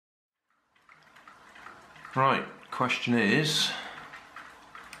Right, question is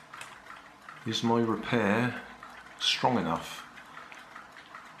my repair strong enough?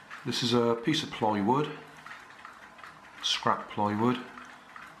 This is a piece of plywood, scrap plywood,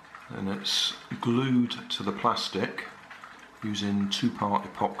 and it's glued to the plastic using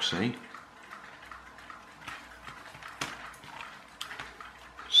 2-part epoxy.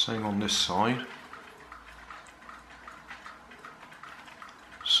 Same on this side.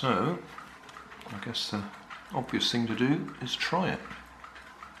 So, I guess the obvious thing to do is try it.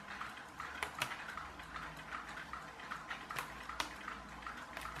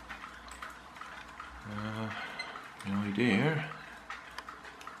 The idea,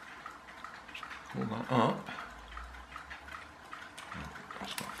 pull that up,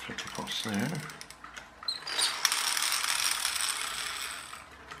 that's got to flick across there.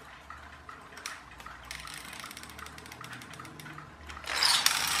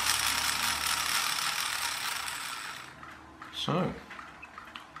 So,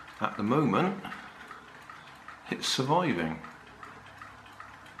 at the moment, it's surviving.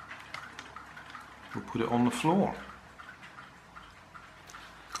 We'll put it on the floor.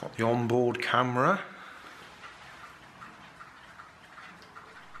 Got the onboard camera.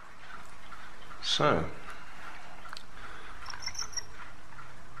 So,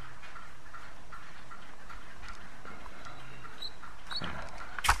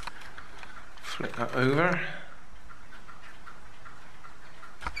 flip that over.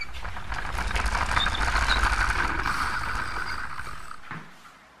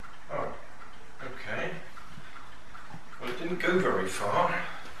 Didn't go very far.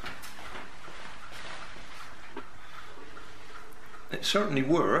 It certainly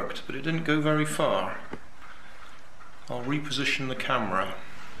worked, but it didn't go very far. I'll reposition the camera.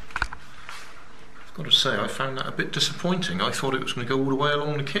 I've got to say, I found that a bit disappointing. I thought it was going to go all the way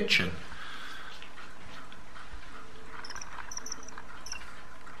along the kitchen.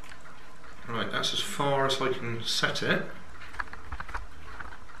 Right, that's as far as I can set it.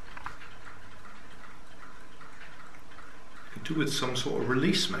 Do with some sort of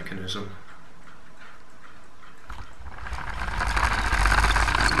release mechanism.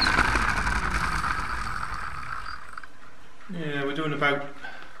 Yeah, we're doing about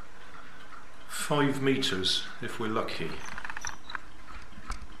 5 meters if we're lucky.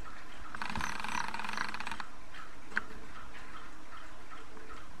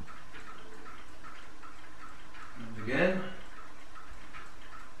 And again.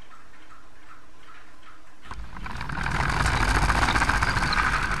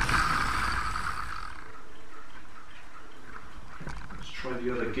 Try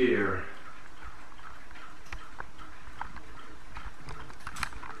the other gear.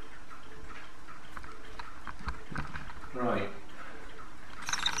 Right.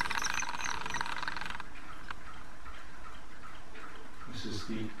 This is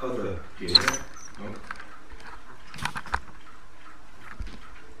the other gear.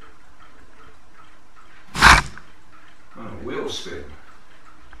 Oh, wheel spin.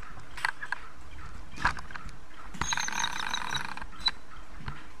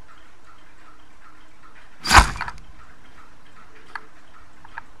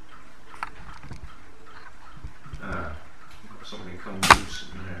 Something come loose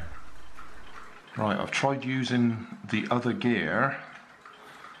in there. Right, I've tried using the other gear,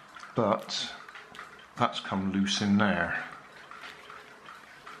 but that's come loose in there.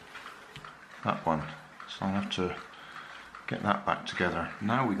 That one. So I'll have to get that back together.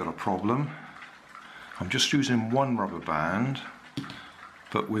 Now we've got a problem. I'm just using one rubber band,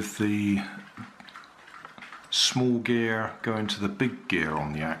 but with the small gear going to the big gear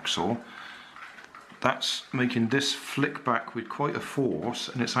on the axle, that's making this flick back with quite a force,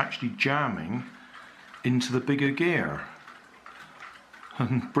 and it's actually jamming into the bigger gear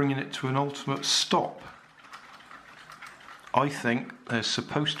and bringing it to an ultimate stop. I think there's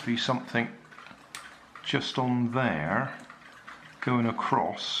supposed to be something just on there going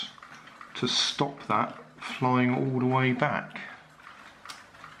across to stop that flying all the way back.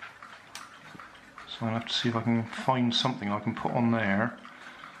 So I'll have to see if I can find something I can put on there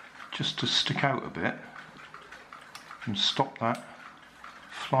just to stick out a bit and stop that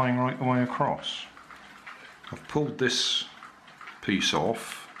flying right the way across. I've pulled this piece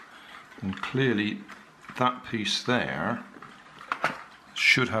off, and clearly that piece there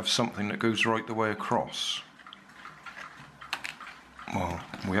should have something that goes right the way across. Well,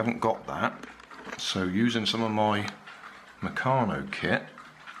 we haven't got that, so using some of my Meccano kit,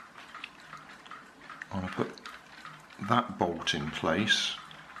 I'm going to put that bolt in place,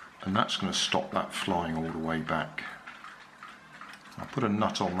 and that's going to stop that flying all the way back. I'll put a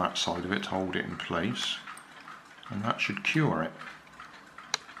nut on that side of it to hold it in place. and that should cure it.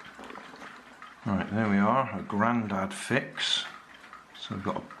 Right, there we are, a Grandad fix. So we've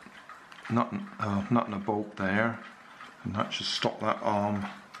got a nut and a bolt there, and that should stop that arm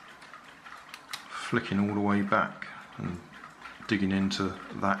flicking all the way back and digging into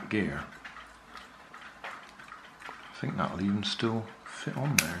that gear. I think that'll even still fit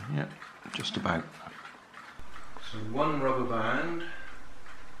on there, yeah, just about. So one rubber band,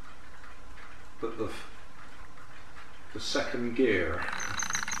 but the second gear.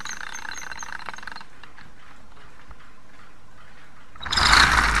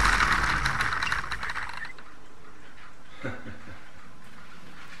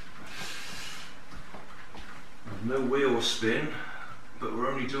 No wheel spin, but we're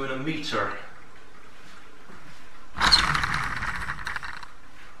only doing a meter.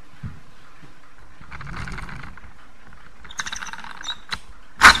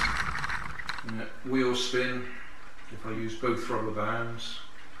 Wheel spin if I use both rubber bands.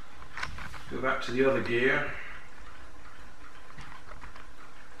 Go back to the other gear.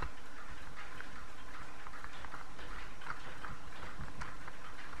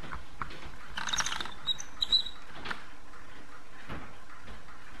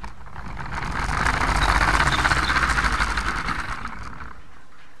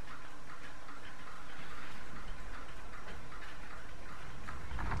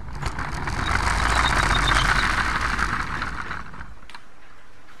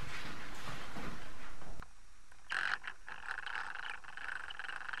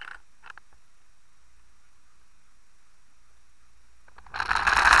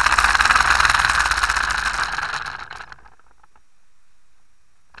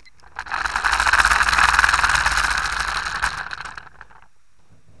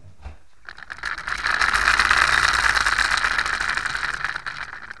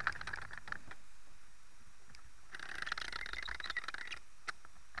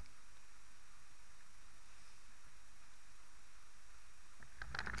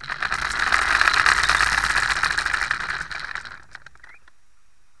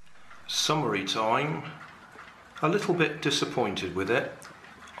 Summary time. A little bit disappointed with it.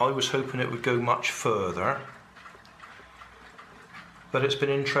 I was hoping it would go much further, but it's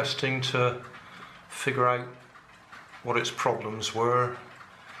been interesting to figure out what its problems were,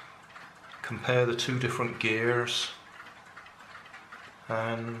 compare the two different gears,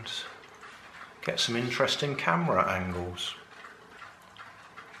 and get some interesting camera angles.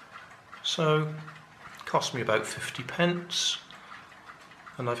 So, it cost me about 50p.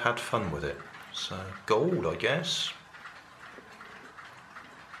 And I've had fun with it, so gold, I guess.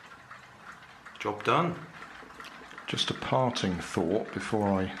 Job done. Just a parting thought before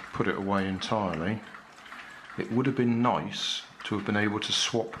I put it away entirely. It would have been nice to have been able to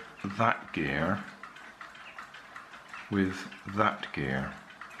swap that gear with that gear.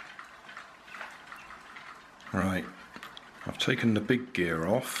 Right, I've taken the big gear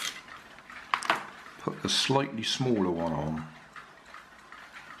off, put the slightly smaller one on.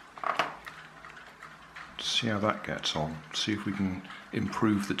 See how that gets on, see if we can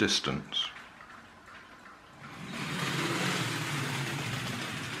improve the distance.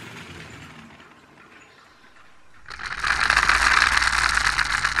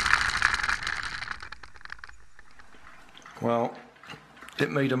 Well,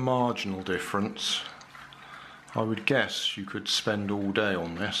 it made a marginal difference. I would guess you could spend all day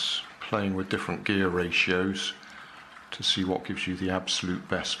on this, playing with different gear ratios to see what gives you the absolute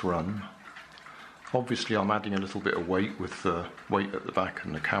best run. Obviously I'm adding a little bit of weight with the weight at the back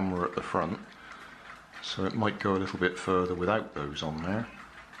and the camera at the front, so it might go a little bit further without those on there.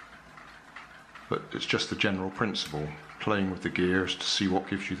 But it's just the general principle, playing with the gears to see what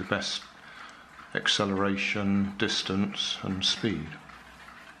gives you the best acceleration, distance and speed.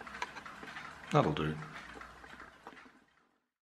 That'll do.